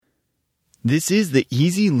This is the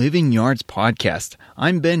Easy Living Yards podcast.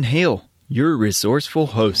 I'm Ben Hale, your resourceful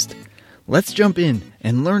host. Let's jump in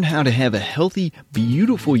and learn how to have a healthy,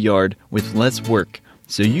 beautiful yard with less work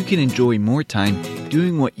so you can enjoy more time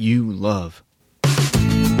doing what you love.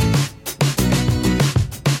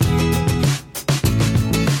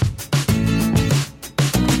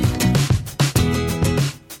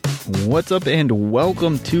 What's up and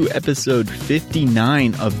welcome to episode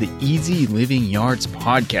 59 of the Easy Living Yards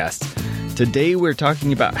podcast. Today we're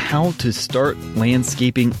talking about how to start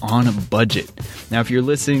landscaping on a budget. Now, if you're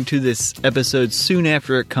listening to this episode soon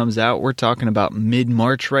after it comes out, we're talking about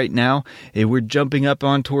mid-March right now. We're jumping up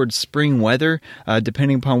on towards spring weather,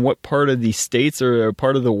 depending upon what part of the states or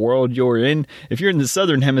part of the world you're in. If you're in the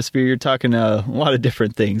southern hemisphere, you're talking a lot of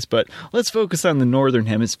different things, but let's focus on the northern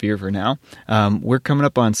hemisphere for now. We're coming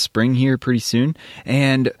up on spring here pretty soon,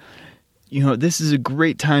 and this is a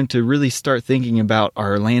great time to really start thinking about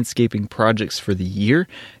our landscaping projects for the year.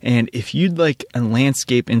 And if you'd like a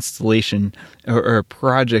landscape installation or a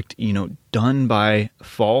project, done by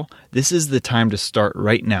fall, this is the time to start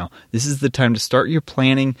right now. This is the time to start your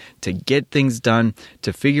planning, to get things done,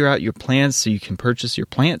 to figure out your plans so you can purchase your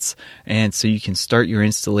plants and so you can start your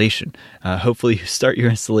installation. Hopefully you start your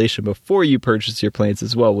installation before you purchase your plants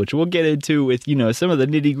as well, which we'll get into with, some of the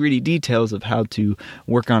nitty-gritty details of how to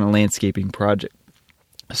work on a landscaping project.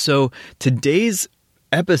 So today's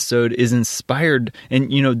episode is inspired,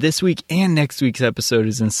 and this week and next week's episode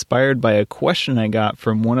is inspired by a question I got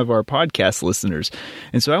from one of our podcast listeners.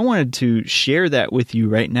 And so I wanted to share that with you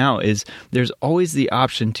right now. Is there's always the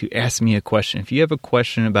option to ask me a question. If you have a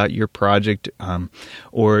question about your project,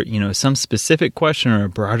 or some specific question or a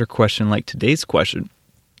broader question like today's question,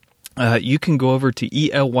 you can go over to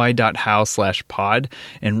ely.how/pod,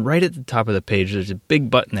 and right at the top of the page, there's a big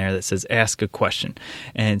button there that says Ask a Question.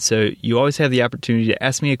 And so you always have the opportunity to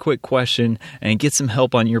ask me a quick question and get some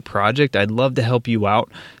help on your project. I'd love to help you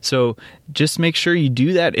out. So just make sure you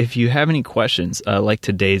do that if you have any questions, like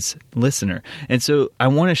today's listener. And so I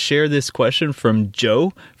want to share this question from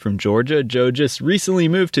Joe from Georgia. Joe just recently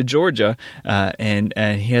moved to Georgia, and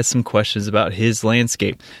he has some questions about his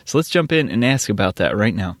landscape. So let's jump in and ask about that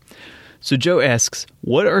right now. So Joe asks,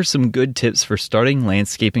 what are some good tips for starting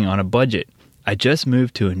landscaping on a budget? I just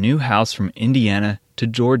moved to a new house from Indiana to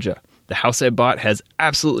Georgia. The house I bought has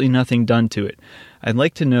absolutely nothing done to it. I'd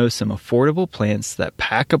like to know some affordable plants that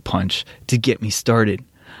pack a punch to get me started.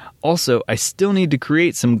 Also, I still need to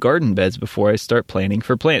create some garden beds before I start planning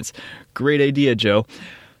for plants. Great idea, Joe.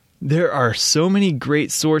 There are so many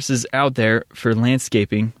great sources out there for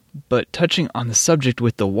landscaping, but touching on the subject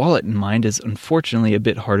with the wallet in mind is unfortunately a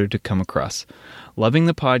bit harder to come across. Loving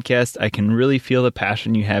the podcast, I can really feel the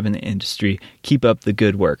passion you have in the industry. Keep up the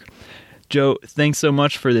good work. Joe, thanks so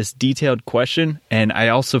much for this detailed question, and I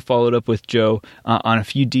also followed up with Joe on a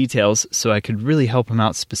few details so I could really help him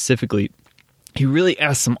out specifically. He really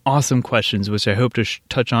asked some awesome questions, which I hope to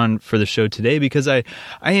touch on for the show today, because I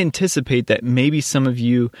anticipate that maybe some of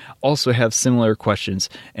you also have similar questions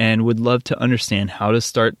and would love to understand how to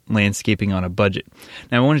start landscaping on a budget.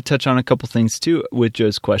 Now, I want to touch on a couple things too with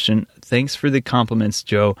Joe's question. Thanks for the compliments,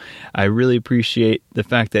 Joe. I really appreciate the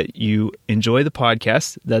fact that you enjoy the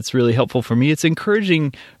podcast. That's really helpful for me. It's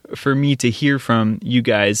encouraging for me to hear from you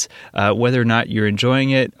guys, whether or not you're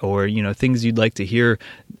enjoying it or, things you'd like to hear,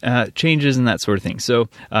 changes and that sort of thing. So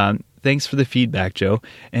thanks for the feedback, Joe.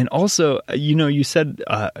 And also, you said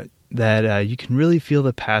that you can really feel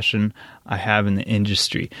the passion I have in the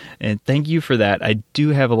industry. And thank you for that. I do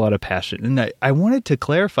have a lot of passion. And I wanted to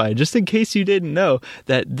clarify, just in case you didn't know,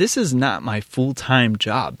 that this is not my full-time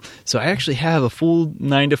job. So I actually have a full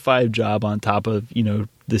 9-to-5 job on top of,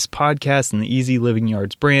 this podcast and the Easy Living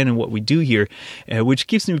Yards brand and what we do here, which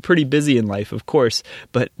keeps me pretty busy in life, of course.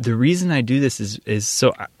 But the reason I do this is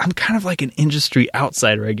so I'm kind of like an industry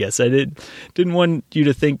outsider, I guess. I didn't want you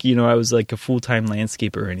to think, I was like a full-time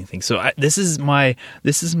landscaper or anything. So this is my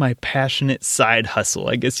passionate side hustle,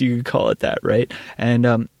 I guess you could call it that, right?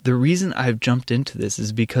 And the reason I've jumped into this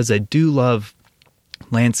is because I do love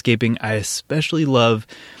landscaping. I especially love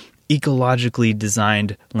ecologically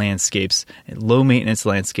designed landscapes and low maintenance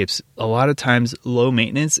landscapes. A lot of times low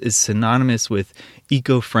maintenance is synonymous with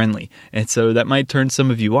eco-friendly. And so that might turn some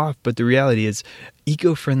of you off, but the reality is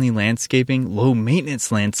eco-friendly landscaping, low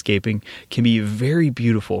maintenance landscaping can be very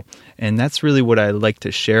beautiful. And that's really what I like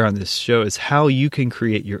to share on this show, is how you can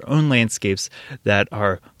create your own landscapes that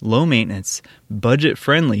are low maintenance, budget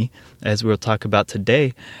friendly, as we'll talk about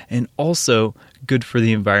today, and also good for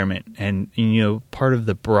the environment and, part of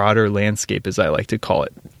the broader landscape, as I like to call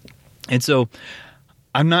it. And so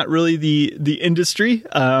I'm not really the industry,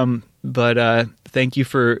 but thank you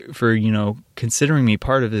for considering me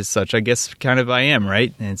part of this. Such, I guess, kind of I am,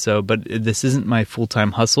 right? And so, but this isn't my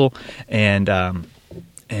full-time hustle, and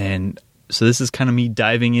so this is kind of me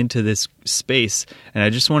diving into this space, and I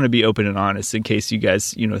just want to be open and honest in case you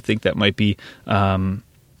guys, think that might be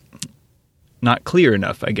not clear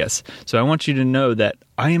enough, I guess. So I want you to know that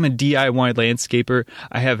I am a DIY landscaper.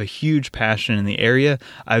 I have a huge passion in the area.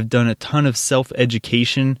 I've done a ton of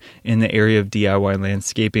self-education in the area of DIY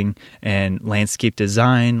landscaping and landscape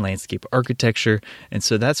design, landscape architecture. And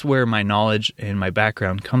so that's where my knowledge and my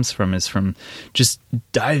background comes from, is from just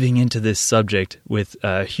diving into this subject with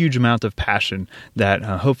a huge amount of passion that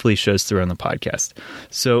hopefully shows through on the podcast.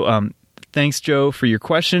 So, thanks, Joe, for your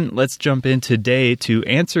question. Let's jump in today to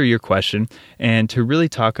answer your question and to really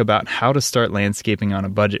talk about how to start landscaping on a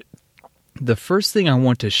budget. The first thing I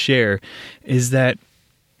want to share is that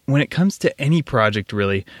when it comes to any project,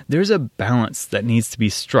 really, there's a balance that needs to be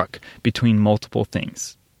struck between multiple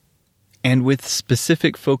things. And with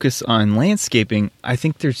specific focus on landscaping, I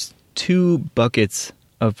think there's two buckets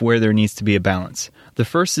of where there needs to be a balance. The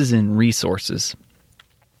first is in resources.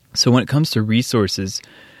 So when it comes to resources,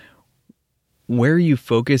 where you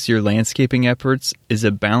focus your landscaping efforts is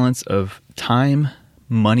a balance of time,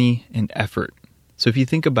 money, and effort. So if you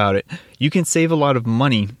think about it, you can save a lot of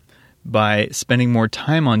money by spending more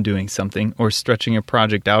time on doing something or stretching a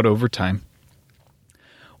project out over time.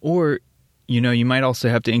 Or, you might also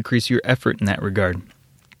have to increase your effort in that regard.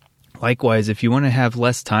 Likewise, if you want to have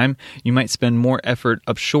less time, you might spend more effort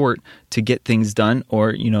up short to get things done,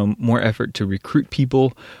 or more effort to recruit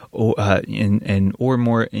people, or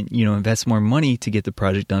invest more money to get the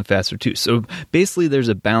project done faster too. So basically, there's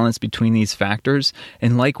a balance between these factors,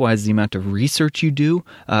 and likewise, the amount of research you do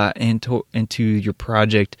into your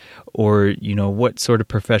project, or what sort of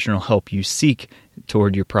professional help you seek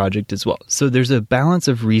toward your project as well. So there's a balance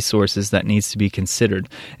of resources that needs to be considered,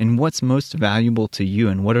 and what's most valuable to you,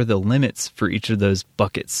 and what are the limits for each of those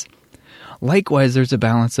buckets. Likewise, there's a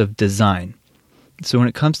balance of design. So when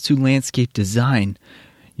it comes to landscape design,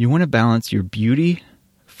 you want to balance your beauty,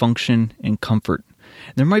 function, and comfort.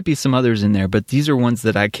 There might be some others in there, but these are ones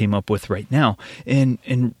that I came up with right now.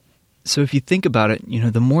 And so if you think about it,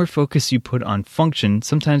 the more focus you put on function,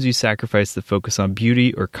 sometimes you sacrifice the focus on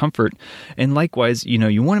beauty or comfort. And likewise,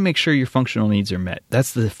 you want to make sure your functional needs are met.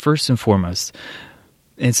 That's the first and foremost.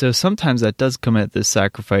 And so sometimes that does come at the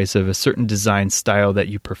sacrifice of a certain design style that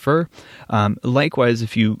you prefer. Likewise,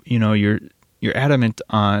 if you're adamant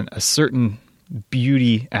on a certain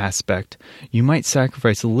beauty aspect, you might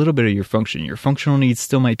sacrifice a little bit of your function. Your functional needs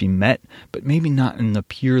still might be met, but maybe not in the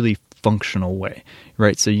purely functional way,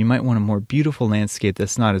 right? So you might want a more beautiful landscape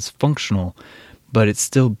that's not as functional, but it's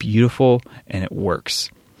still beautiful and it works.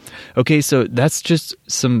 Okay, so that's just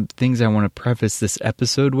some things I want to preface this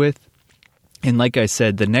episode with. And like I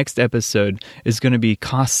said, the next episode is going to be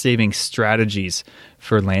cost-saving strategies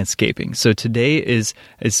for landscaping. So today is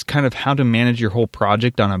kind of how to manage your whole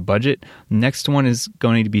project on a budget. Next one is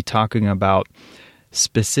going to be talking about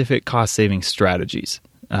specific cost-saving strategies.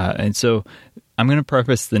 And so I'm going to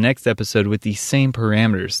preface the next episode with these same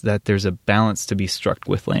parameters, that there's a balance to be struck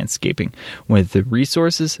with landscaping, with the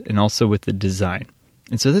resources and also with the design.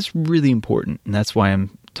 And so that's really important, and that's why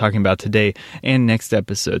I'm talking about today and next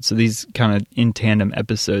episode. So these kind of in tandem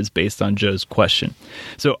episodes based on Joe's question.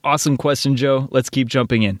 So awesome question, Joe. Let's keep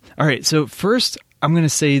jumping in. All right. So first, I'm going to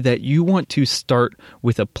say that you want to start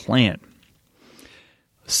with a plan.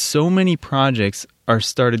 So many projects are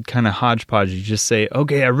started kind of hodgepodge. You just say,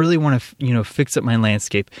 okay, I really want to, fix up my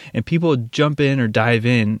landscape. And people jump in or dive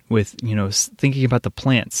in with, thinking about the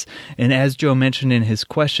plants. And as Joe mentioned in his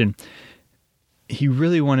question, he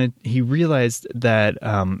realized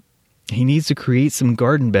that he needs to create some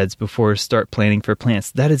garden beds before start planning for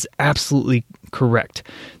plants. That is absolutely correct.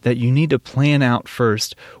 That you need to plan out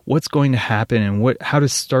first what's going to happen and how to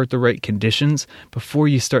start the right conditions before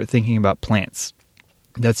you start thinking about plants.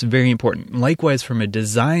 That's very important. Likewise, from a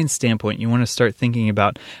design standpoint, you want to start thinking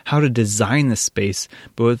about how to design the space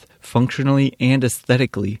both functionally and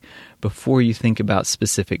aesthetically before you think about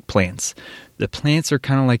specific plants. The plants are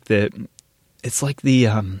kind of like it's like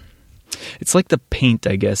the paint,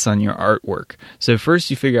 I guess, on your artwork. So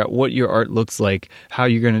first you figure out what your art looks like, how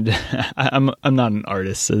you're going to I'm not an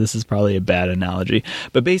artist, so this is probably a bad analogy.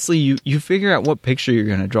 But basically you figure out what picture you're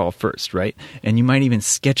going to draw first, right? And you might even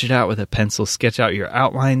sketch it out with a pencil, sketch out your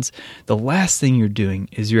outlines. The last thing you're doing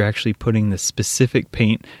is you're actually putting the specific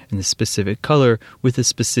paint and the specific color with a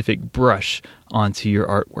specific brush onto your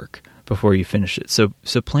artwork before you finish it. So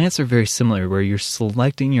plants are very similar, where you're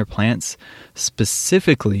selecting your plants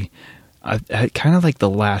specifically kind of like the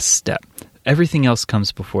last step. Everything else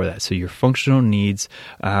comes before that. So your functional needs,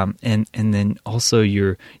 and then also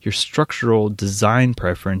your structural design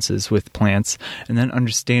preferences with plants, and then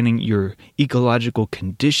understanding your ecological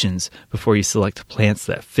conditions before you select plants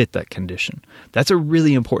that fit that condition. That's a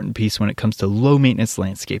really important piece when it comes to low maintenance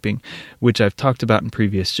landscaping, which I've talked about in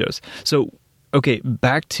previous shows. So, okay,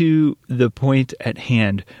 back to the point at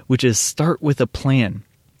hand, which is start with a plan.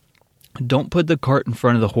 Don't put the cart in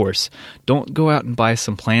front of the horse. Don't go out and buy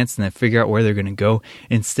some plants and then figure out where they're going to go.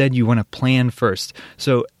 Instead, you want to plan first.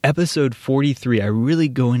 So episode 43, I really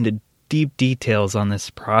go into deep details on this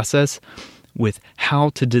process with how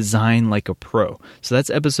to design like a pro. So that's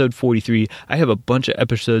episode 43. I have a bunch of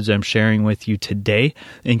episodes I'm sharing with you today.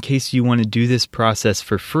 In case you want to do this process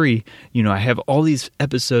for free, I have all these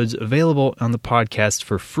episodes available on the podcast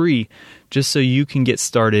for free, just so you can get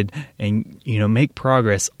started and, make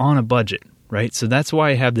progress on a budget, right? So that's why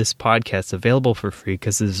I have this podcast available for free,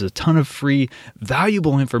 because there's a ton of free,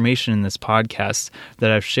 valuable information in this podcast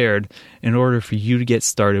that I've shared in order for you to get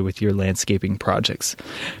started with your landscaping projects.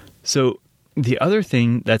 So the other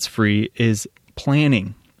thing that's free is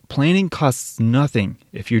planning. Planning costs nothing.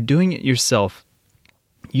 If you're doing it yourself,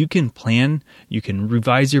 you can plan, you can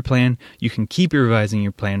revise your plan, you can keep revising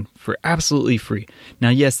your plan for absolutely free. Now,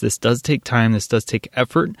 yes, this does take time, this does take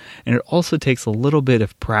effort, and it also takes a little bit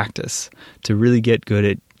of practice to really get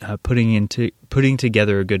good at putting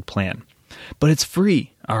together a good plan. But it's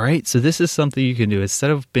free, all right? So this is something you can do.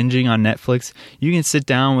 Instead of binging on Netflix, you can sit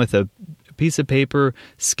down with a piece of paper,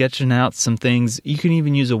 sketching out some things. You can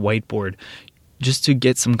even use a whiteboard just to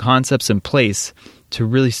get some concepts in place to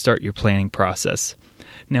really start your planning process.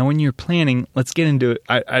 Now, when you're planning, let's get into it.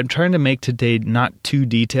 I'm trying to make today not too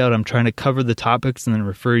detailed. I'm trying to cover the topics and then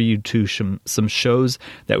refer you to some shows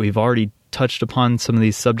that we've already touched upon some of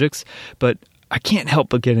these subjects, but I can't help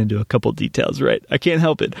but get into a couple details, right? I can't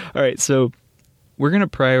help it. All right, so we're going to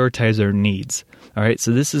prioritize our needs. All right,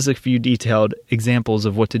 so this is a few detailed examples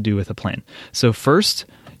of what to do with a plan. So first,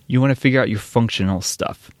 you want to figure out your functional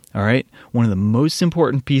stuff. All right, one of the most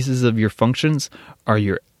important pieces of your functions are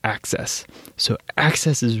your access. So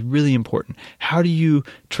access is really important. How do you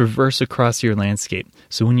traverse across your landscape?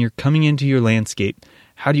 So when you're coming into your landscape,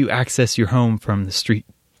 how do you access your home from the street?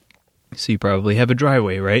 So you probably have a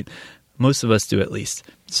driveway, right? Most of us do, at least.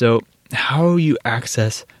 So how you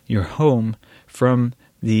access your home from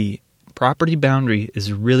the property boundary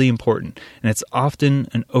is really important, and it's often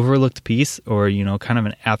an overlooked piece, or kind of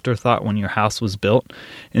an afterthought when your house was built.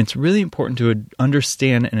 And it's really important to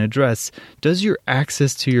understand and address, does your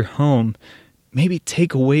access to your home maybe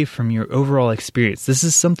take away from your overall experience? This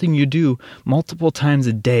is something you do multiple times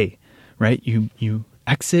a day, right? You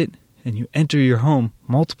exit and you enter your home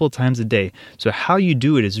multiple times a day. So how you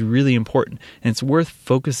do it is really important, and it's worth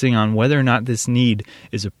focusing on whether or not this need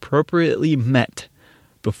is appropriately met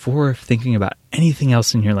before thinking about anything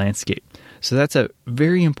else in your landscape. So that's a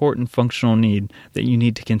very important functional need that you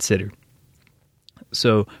need to consider.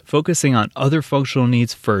 So focusing on other functional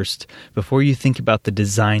needs first before you think about the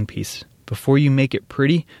design piece. Before you make it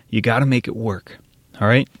pretty, you got to make it work. All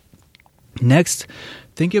right? Next,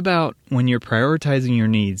 think about when you're prioritizing your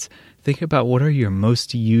needs, think about what are your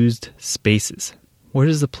most used spaces. What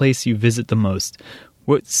is the place you visit the most?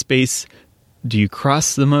 What space do you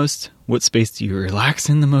cross the most? What space do you relax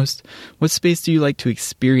in the most? What space do you like to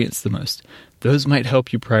experience the most? Those might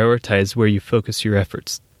help you prioritize where you focus your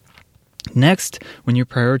efforts. Next, when you're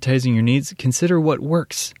prioritizing your needs, consider what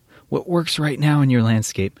works. What works right now in your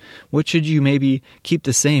landscape? What should you maybe keep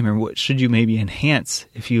the same, or what should you maybe enhance?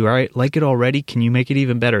 If you like it already, can you make it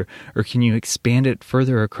even better? Or can you expand it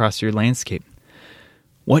further across your landscape?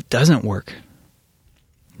 What doesn't work?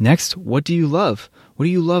 Next, what do you love? What do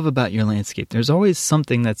you love about your landscape? There's always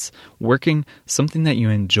something that's working, something that you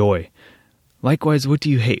enjoy. Likewise, what do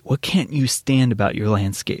you hate? What can't you stand about your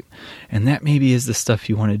landscape? And that maybe is the stuff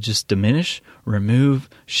you want to just diminish, remove,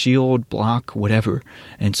 shield, block, whatever.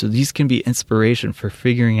 And so these can be inspiration for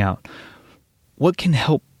figuring out what can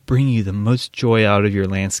help bring you the most joy out of your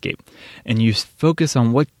landscape. And you focus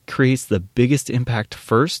on what creates the biggest impact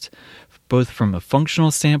first, both from a functional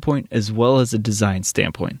standpoint as well as a design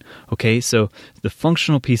standpoint. Okay, so the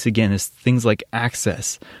functional piece again is things like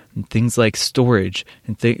access and things like storage,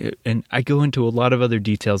 and I go into a lot of other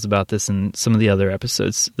details about this in some of the other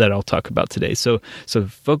episodes that I'll talk about today. So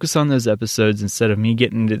focus on those episodes instead of me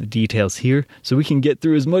getting into the details here, so we can get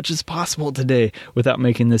through as much as possible today without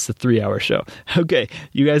making this a 3-hour show. Okay,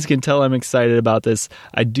 you guys can tell I'm excited about this.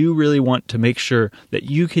 I do really want to make sure that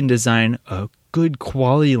you can design a good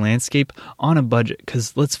quality landscape on a budget,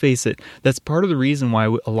 because let's face it, that's part of the reason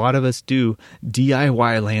why a lot of us do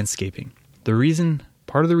DIY landscaping.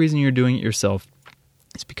 part of the reason you're doing it yourself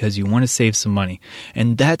is because you want to save some money.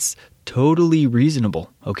 And that's totally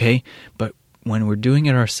reasonable, okay? But when we're doing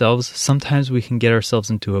it ourselves, sometimes we can get ourselves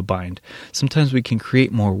into a bind. Sometimes we can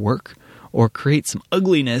create more work or create some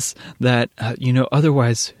ugliness that,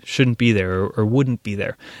 otherwise shouldn't be there or wouldn't be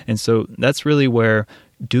there. And so that's really where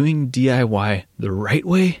doing DIY the right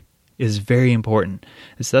way is very important.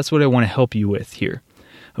 And so that's what I want to help you with here.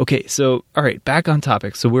 Okay, so, all right, back on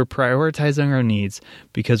topic. So we're prioritizing our needs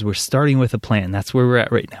because we're starting with a plan. That's where we're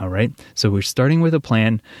at right now, right? So we're starting with a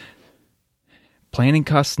plan. Planning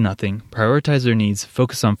costs nothing. Prioritize our needs.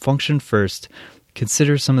 Focus on function first.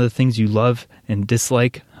 Consider some of the things you love and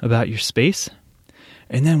dislike about your space.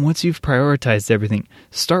 And then once you've prioritized everything,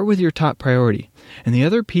 start with your top priority. And the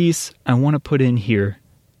other piece I want to put in here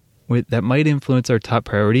that might influence our top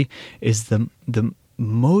priority is the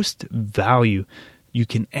most value you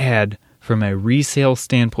can add from a resale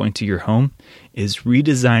standpoint to your home is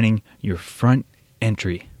redesigning your front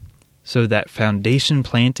entry. So that foundation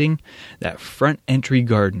planting, that front entry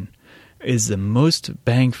garden is the most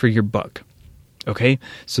bang for your buck. Okay,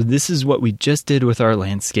 so this is what we just did with our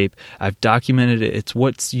landscape. I've documented it. It's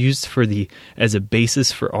what's used as a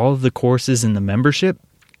basis for all of the courses in the membership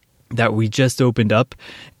that we just opened up.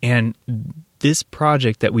 And this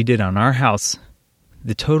project that we did on our house,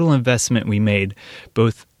 the total investment we made,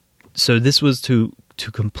 so this was to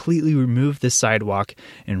completely remove the sidewalk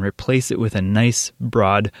and replace it with a nice,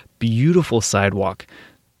 broad, beautiful sidewalk.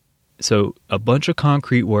 So a bunch of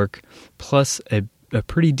concrete work plus a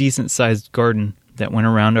pretty decent sized garden that went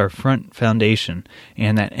around our front foundation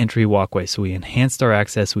and that entry walkway. So we enhanced our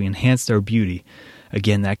access, we enhanced our beauty.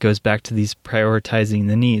 Again, that goes back to these prioritizing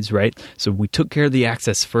the needs, right? So we took care of the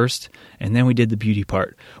access first, and then we did the beauty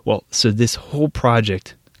part. Well, so this whole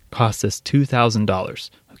project cost us $2,000.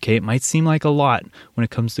 Okay, it might seem like a lot when it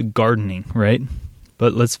comes to gardening, right?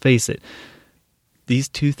 But let's face it, these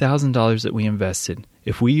 $2,000 that we invested,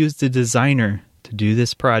 if we used a designer to do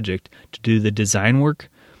this project, to do the design work,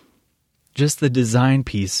 just the design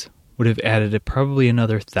piece would have added probably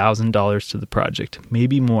another $1,000 to the project,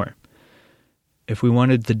 maybe more. If we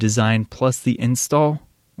wanted the design plus the install,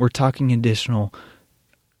 we're talking additional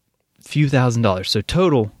few $1,000s. So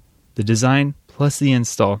total, the design plus the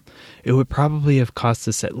install, it would probably have cost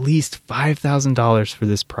us at least $5,000 for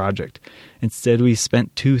this project. Instead, we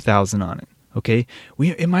spent $2,000 on it. Okay,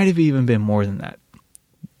 it might have even been more than that.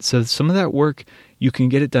 So some of that work, you can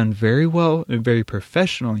get it done very well and very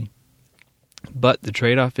professionally, but the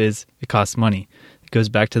trade-off is it costs money. It goes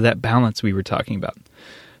back to that balance we were talking about.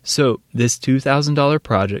 So this $2,000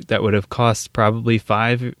 project that would have cost probably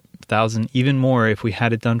 $5,000, even more if we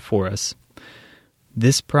had it done for us,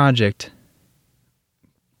 this project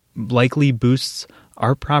likely boosts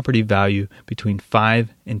our property value between $5,000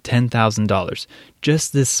 and $10,000.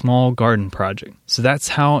 Just this small garden project. So that's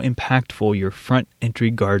how impactful your front entry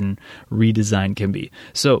garden redesign can be.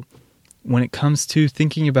 So when it comes to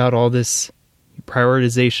thinking about all this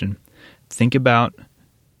prioritization, think about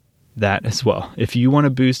that as well. If you want to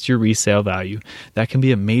boost your resale value, that can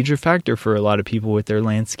be a major factor for a lot of people with their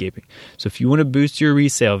landscaping. So if you want to boost your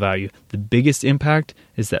resale value, the biggest impact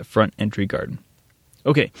is that front entry garden.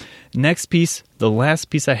 Okay, next piece, the last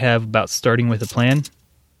piece I have about starting with a plan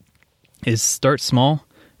is start small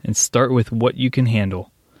and start with what you can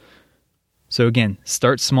handle. So again,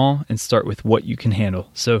 start small and start with what you can handle.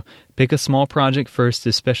 So pick a small project first,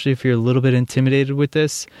 especially if you're a little bit intimidated with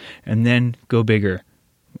this, and then go bigger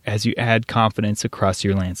as you add confidence across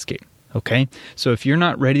your landscape. Okay? So if you're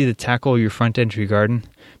not ready to tackle your front entry garden,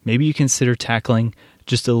 maybe you consider tackling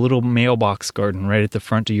just a little mailbox garden right at the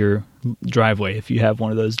front of your driveway if you have one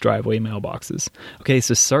of those driveway mailboxes. Okay,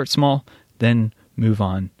 so start small, then move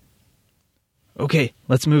on. Okay,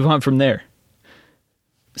 let's move on from there.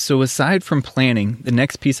 So aside from planning, the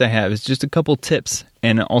next piece I have is just a couple tips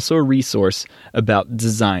and also a resource about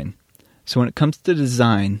design. So when it comes to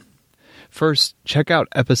design, first, check out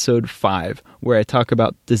episode 5, where I talk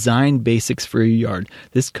about design basics for your yard.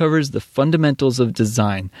 This covers the fundamentals of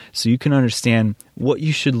design, so you can understand what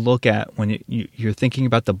you should look at when you're thinking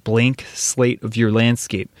about the blank slate of your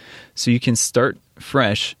landscape. So you can start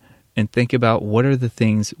fresh and think about what are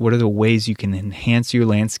the ways you can enhance your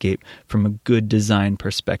landscape from a good design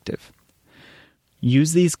perspective.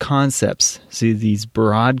 Use these concepts, these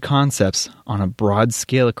broad concepts on a broad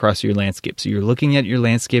scale across your landscape. So you're looking at your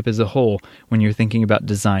landscape as a whole when you're thinking about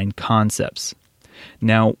design concepts.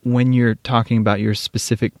 Now, when you're talking about your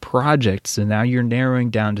specific project, so now you're narrowing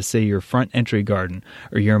down to, say, your front entry garden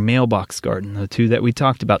or your mailbox garden, the two that we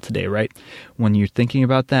talked about today, right? When you're thinking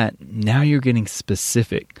about that, now you're getting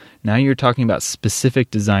specific. Now you're talking about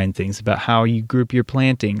specific design things, about how you group your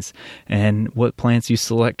plantings and what plants you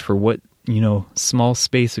select for what, small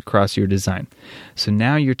space across your design. So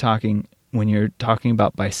now you're talking, when you're talking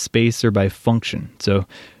about by space or by function. So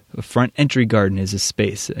a front entry garden is a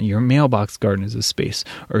space, your mailbox garden is a space,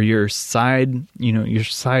 or your side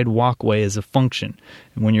walkway is a function.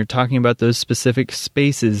 And when you're talking about those specific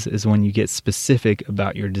spaces is when you get specific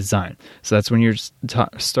about your design. So that's when you're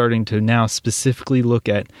starting to now specifically look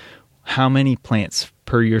at how many plants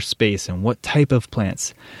per your space and what type of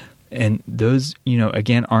plants. And those,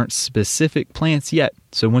 again, aren't specific plants yet.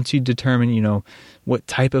 So once you determine, what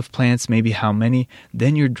type of plants, maybe how many,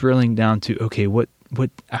 then you're drilling down to, okay, what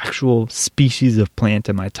actual species of plant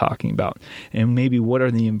am I talking about? And maybe what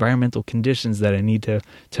are the environmental conditions that I need to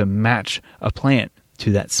match a plant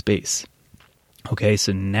to that space? Okay,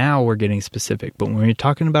 so now we're getting specific. But when you're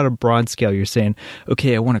talking about a broad scale, you're saying,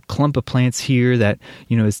 okay, I want a clump of plants here that,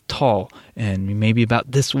 is tall and maybe about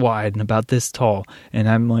this wide and about this tall. And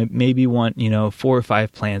I might maybe want, 4 or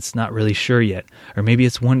 5 plants, not really sure yet. Or maybe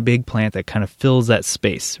it's one big plant that kind of fills that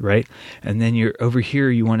space, right? And then you're over here,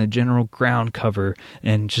 you want a general ground cover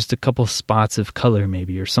and just a couple spots of color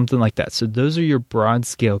maybe, or something like that. So those are your broad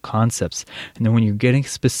scale concepts. And then when you're getting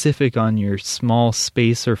specific on your small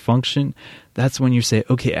space or function, that's when you say,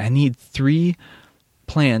 okay, I need 3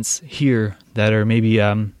 plants here that are maybe,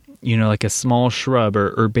 like a small shrub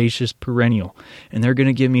or herbaceous perennial. And they're going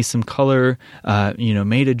to give me some color,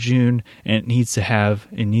 May to June, and it needs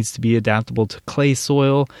to be adaptable to clay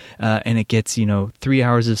soil, and it gets, 3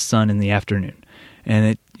 hours of sun in the afternoon.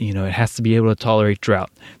 And it has to be able to tolerate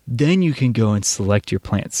drought. Then you can go and select your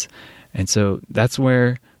plants. And so that's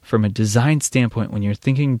where, from a design standpoint, when you're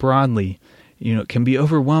thinking broadly, it can be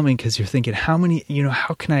overwhelming because you're thinking, how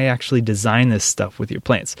can I actually design this stuff with your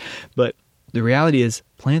plants? But the reality is,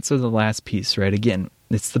 plants are the last piece, right? Again,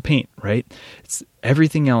 it's the paint, right? It's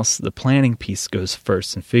everything else. The planning piece goes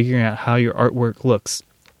first, and figuring out how your artwork looks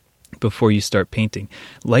before you start painting.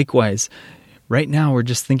 Likewise, right now we're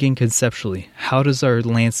just thinking conceptually. How does our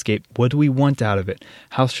landscape, what do we want out of it?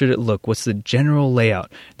 How should it look? What's the general layout?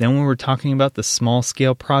 Then when we're talking about the small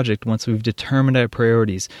scale project, once we've determined our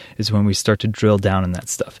priorities, is when we start to drill down on that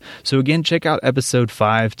stuff. So again, check out episode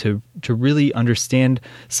 5 to really understand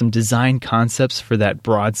some design concepts for that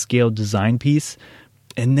broad scale design piece.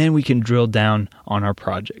 And then we can drill down on our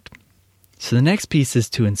project. So the next piece is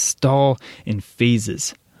to install in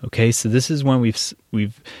phases. Okay, so this is when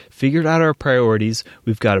we've figured out our priorities.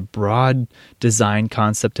 We've got a broad design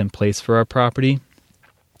concept in place for our property.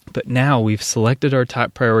 But now we've selected our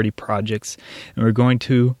top priority projects, and we're going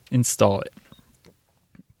to install it.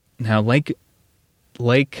 Now, like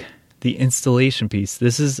the installation piece,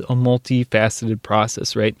 this is a multifaceted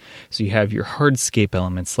process, right? So you have your hardscape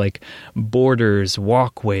elements like borders,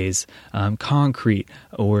 walkways, concrete,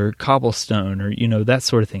 or cobblestone, or that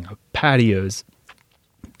sort of thing, patios.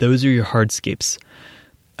 Those are your hardscapes.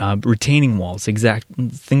 Retaining walls,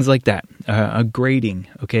 things like that. Grading,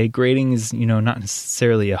 okay? Grading is, not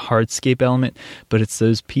necessarily a hardscape element, but it's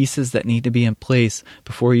those pieces that need to be in place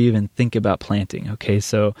before you even think about planting, okay?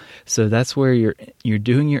 So that's where you're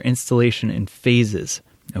doing your installation in phases,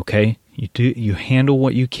 okay? You handle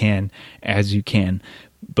what you can as you can,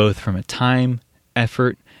 both from a time,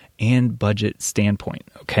 effort, and budget standpoint,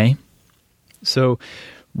 okay? So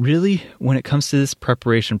really, when it comes to this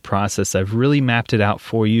preparation process, I've really mapped it out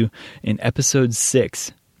for you in episode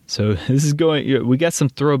 6. So this is we got some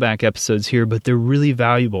throwback episodes here, but they're really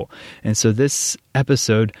valuable. And so this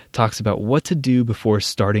episode talks about what to do before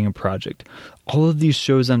starting a project. All of these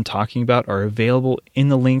shows I'm talking about are available in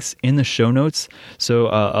the links in the show notes. So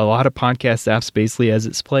a lot of podcast apps, basically as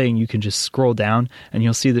it's playing, you can just scroll down and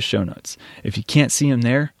you'll see the show notes. If you can't see them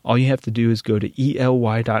there, all you have to do is go to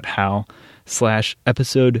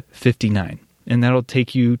ely.how/episode 59, and that'll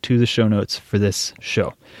take you to the show notes for this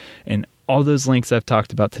show. And all those links I've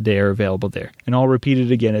talked about today are available there. And I'll repeat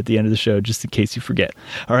it again at the end of the show just in case you forget.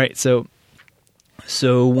 All right, so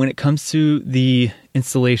when it comes to the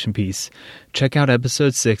installation piece, check out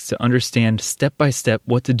episode 6 to understand step by step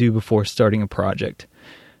what to do before starting a project.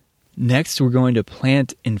 Next, we're going to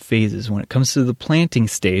plant in phases. When it comes to the planting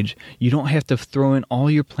stage, you don't have to throw in all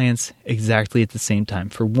your plants exactly at the same time.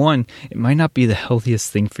 For one, it might not be the healthiest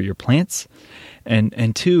thing for your plants.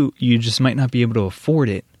 And two, you just might not be able to afford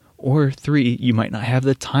it. Or 3, you might not have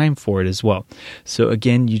the time for it as well. So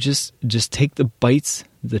again, you just take the bites,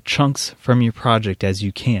 the chunks from your project as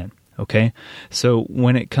you can. Okay, so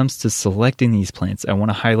when it comes to selecting these plants, I want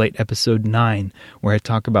to highlight episode 9, where I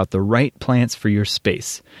talk about the right plants for your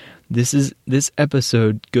space. This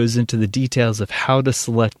episode goes into the details of how to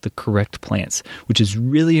select the correct plants, which is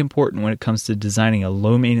really important when it comes to designing a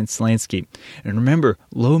low-maintenance landscape. And remember,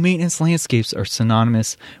 low-maintenance landscapes are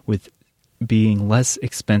synonymous with being less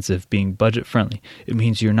expensive, being budget-friendly. It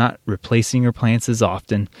means you're not replacing your plants as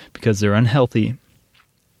often because they're unhealthy. It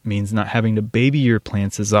means not having to baby your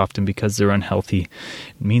plants as often because they're unhealthy.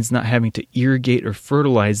 It means not having to irrigate or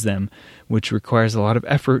fertilize them, which requires a lot of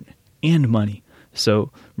effort and money.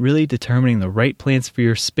 So really determining the right plants for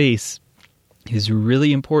your space is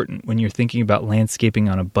really important when you're thinking about landscaping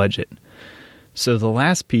on a budget. So the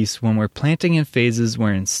last piece, when we're planting in phases,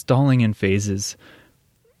 we're installing in phases,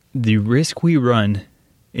 the risk we run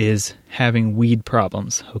is having weed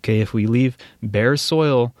problems. Okay, if we leave bare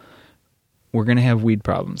soil, we're going to have weed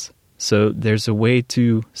problems. So there's a way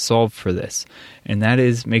to solve for this, and that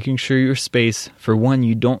is making sure your space, for one,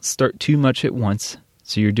 you don't start too much at once.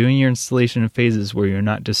 So you're doing your installation in phases where you're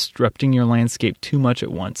not disrupting your landscape too much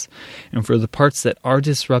at once. And for the parts that are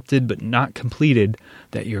disrupted but not completed,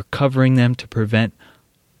 that you're covering them to prevent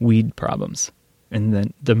weed problems. And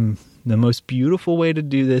then the most beautiful way to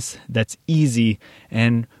do this, that's easy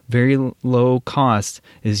and very low cost,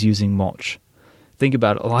 is using mulch. Think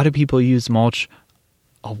about it. A lot of people use mulch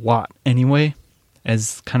a lot anyway,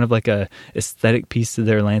 as kind of like a aesthetic piece to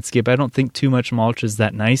their landscape. I don't think too much mulch is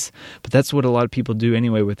that nice, but that's what a lot of people do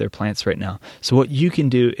anyway with their plants right now. So what you can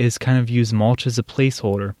do is kind of use mulch as a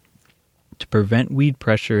placeholder to prevent weed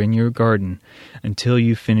pressure in your garden until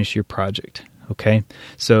you finish your project. Okay,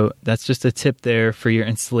 so that's just a tip there for your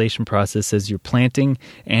installation process as you're planting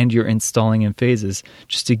and you're installing in phases,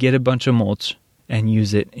 just to get a bunch of mulch and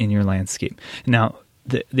use it in your landscape. Now,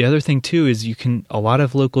 the other thing too is a lot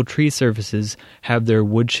of local tree services have their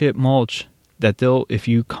wood chip mulch that if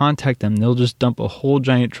you contact them, they'll just dump a whole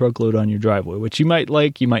giant truckload on your driveway, which you might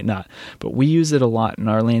like, you might not. But we use it a lot in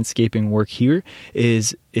our landscaping work here.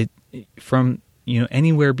 Is it from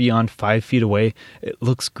anywhere beyond 5 feet away, it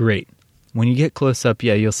looks great. When you get close up,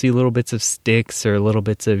 yeah, you'll see little bits of sticks or little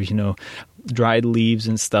bits of, dried leaves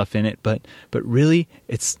and stuff in it. But really,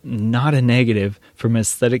 it's not a negative from an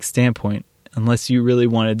aesthetic standpoint, unless you really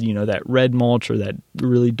wanted, that red mulch or that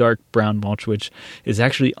really dark brown mulch, which is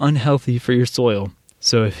actually unhealthy for your soil.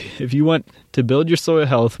 So if you want to build your soil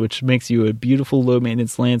health, which makes you a beautiful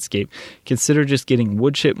low-maintenance landscape, consider just getting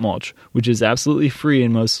wood chip mulch, which is absolutely free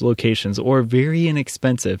in most locations or very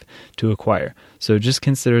inexpensive to acquire. So just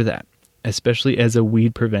consider that, especially as a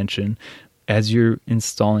weed prevention as you're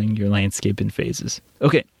installing your landscape in phases.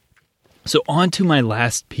 Okay, so on to my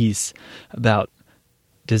last piece about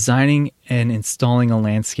designing and installing a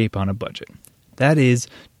landscape on a budget. That is,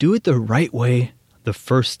 do it the right way the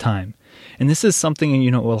first time. And this is something,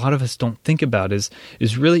 a lot of us don't think about is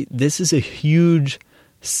really, this is a huge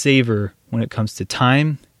saver when it comes to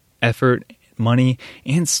time, effort, money,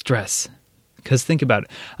 and stress. Because think about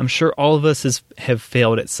it. I'm sure all of us have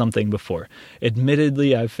failed at something before.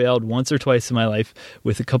 Admittedly, I've failed once or twice in my life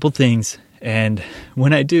with a couple things. And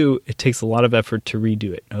when I do, it takes a lot of effort to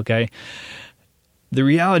redo it, okay? The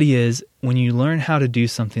reality is, when you learn how to do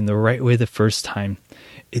something the right way the first time,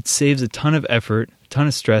 it saves a ton of effort, a ton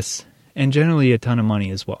of stress, and generally a ton of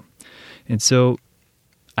money as well. And so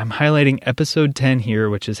I'm highlighting episode 10 here,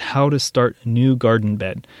 which is how to start a new garden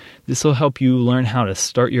bed. This will help you learn how to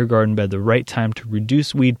start your garden bed the right time to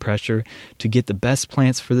reduce weed pressure, to get the best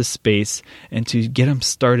plants for the space, and to get them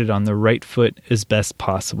started on the right foot as best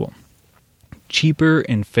possible. Cheaper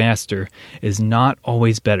and faster is not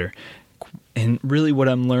always better. And really what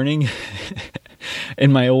I'm learning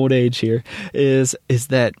in my old age here is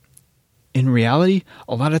that in reality,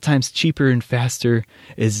 a lot of times cheaper and faster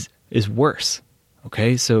is worse.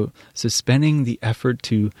 Okay, so spending the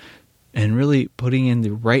effort and really putting in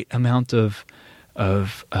the right amount of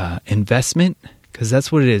investment, because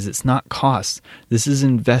that's what it is. It's not cost. This is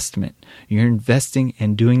investment. You're investing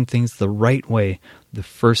and doing things the right way the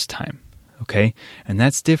first time. Okay, and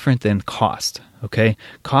that's different than cost. Okay,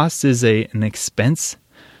 cost is an expense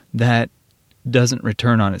that doesn't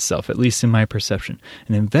return on itself, at least in my perception.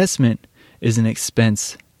 An investment is an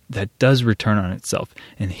expense that does return on itself.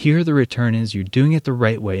 And here the return is you're doing it the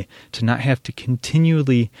right way to not have to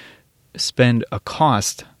continually spend a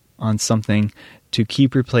cost on something to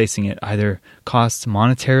keep replacing it, either cost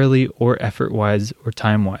monetarily or effort-wise or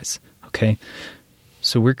time-wise. Okay,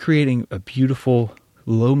 so we're creating a beautiful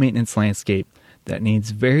low-maintenance landscape that needs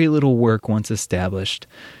very little work once established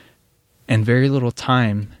and very little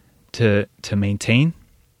time to maintain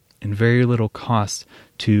and very little cost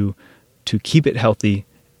to keep it healthy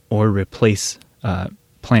or replace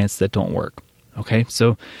plants that don't work. Okay,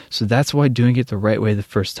 so that's why doing it the right way the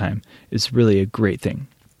first time is really a great thing.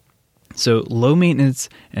 So low maintenance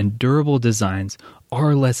and durable designs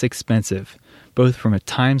are less expensive, both from a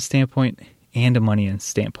time standpoint and a money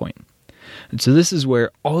standpoint. And so this is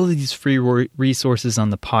where all of these free resources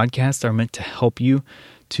on the podcast are meant to help you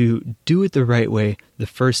to do it the right way the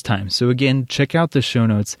first time. So again, check out the show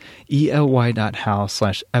notes,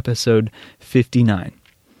 ely.how/episode 59.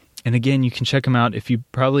 And again, you can check them out. If you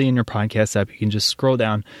probably in your podcast app, you can just scroll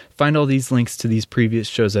down, find all these links to these previous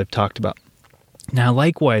shows I've talked about. Now,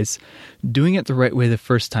 likewise, doing it the right way the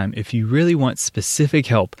first time, if you really want specific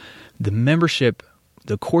help, the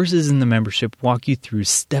courses in the membership walk you through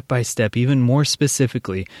step by step, even more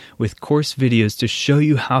specifically with course videos to show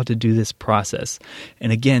you how to do this process.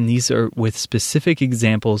 And again, these are with specific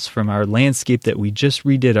examples from our landscape that we just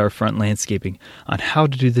redid our front landscaping on how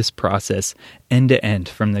to do this process end to end,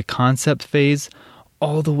 from the concept phase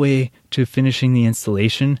all the way to finishing the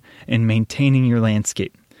installation and maintaining your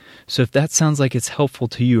landscape. So if that sounds like it's helpful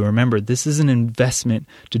to you, remember, this is an investment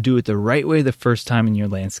to do it the right way the first time in your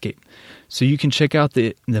landscape. So you can check out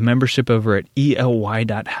the membership over at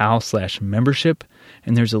ely.how/membership,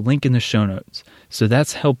 and there's a link in the show notes. So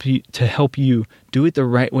that's help you do it the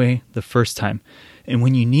right way the first time. And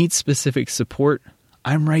when you need specific support,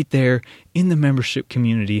 I'm right there in the membership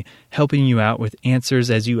community helping you out with answers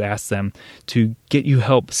as you ask them to get you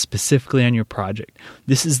help specifically on your project.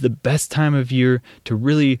 This is the best time of year to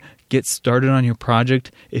really get started on your project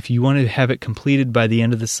if you want to have it completed by the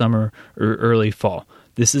end of the summer or early fall.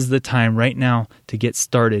 This is the time right now to get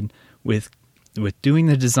started with doing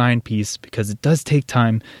the design piece, because it does take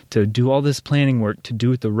time to do all this planning work to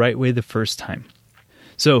do it the right way the first time.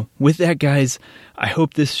 So with that, guys, I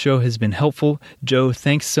hope this show has been helpful. Joe,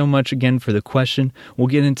 thanks so much again for the question. We'll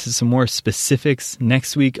get into some more specifics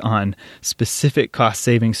next week on specific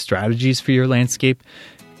cost-saving strategies for your landscape.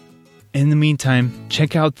 In the meantime,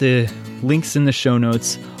 check out the links in the show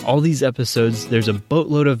notes. All these episodes, there's a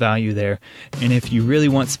boatload of value there. And if you really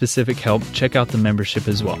want specific help, check out the membership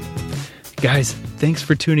as well. Guys, thanks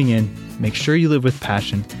for tuning in. Make sure you live with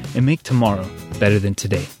passion and make tomorrow better than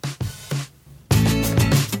today.